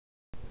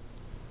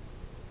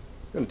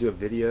was going to do a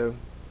video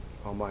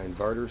on my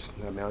inverters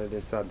that I mounted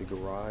inside the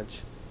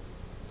garage.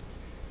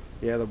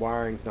 Yeah, the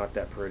wiring's not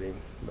that pretty,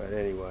 but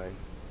anyway,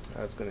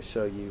 I was going to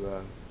show you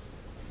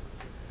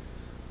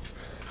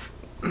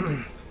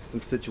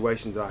some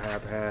situations I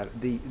have had.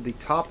 The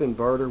top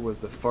inverter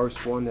was the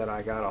first one that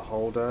I got a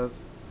hold of,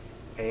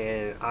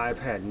 and I've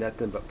had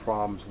nothing but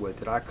problems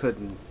with it. I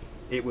couldn't,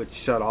 it would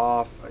shut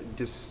off.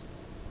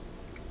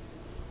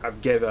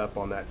 I've gave up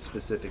on that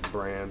specific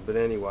brand. But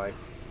anyway,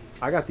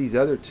 I got these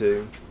other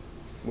two,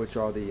 which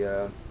are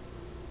the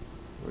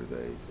what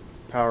are these?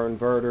 Power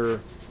inverter,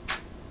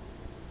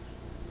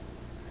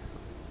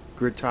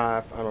 grid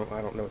type. I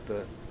don't know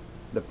what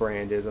the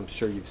brand is. I'm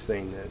sure you've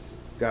seen this.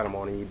 Got them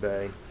on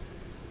eBay.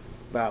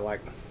 About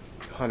like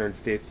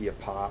 150 a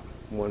pop.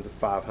 One's a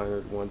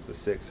 500, one's a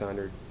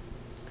 600.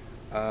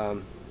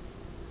 I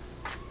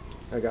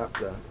got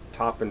the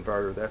top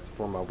inverter. That's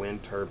for my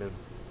wind turbine.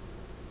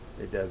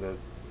 It doesn't.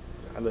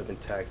 I live in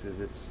Texas.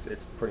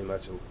 It's pretty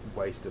much a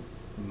waste of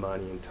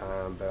money and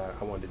time, but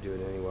I wanted to do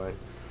it anyway.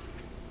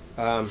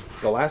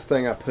 The last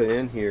thing I put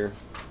in here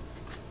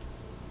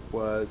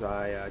was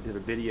I did a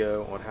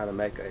video on how to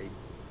make a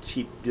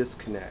cheap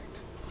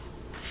disconnect,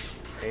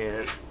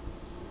 and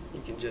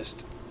you can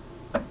just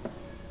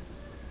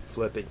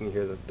flip it. You can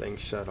hear the thing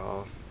shut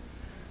off.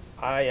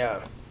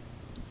 I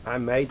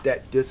made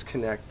that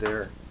disconnect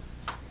there.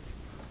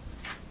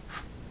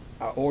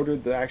 I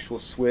ordered the actual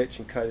switch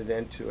and cut it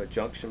into a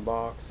junction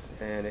box,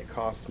 and it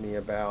cost me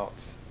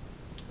about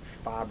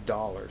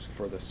 $5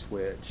 for the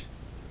switch,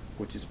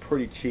 which is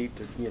pretty cheap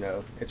to,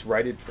 it's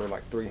rated for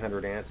like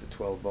 300 amps at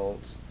 12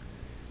 volts.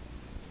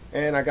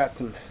 And I got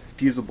some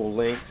fusible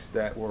links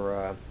that were,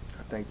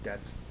 I think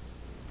that's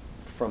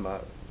from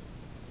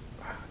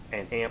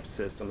an amp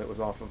system. It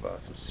was off of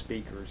some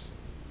speakers,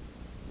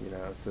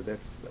 so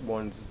that's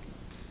one's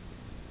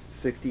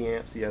 60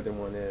 amps, the other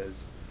one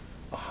is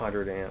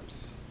 100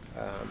 amps.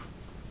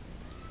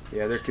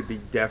 Yeah, there could be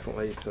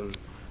definitely some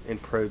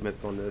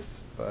improvements on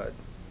this, but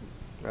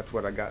that's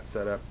what I got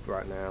set up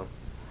right now.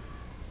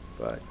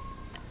 But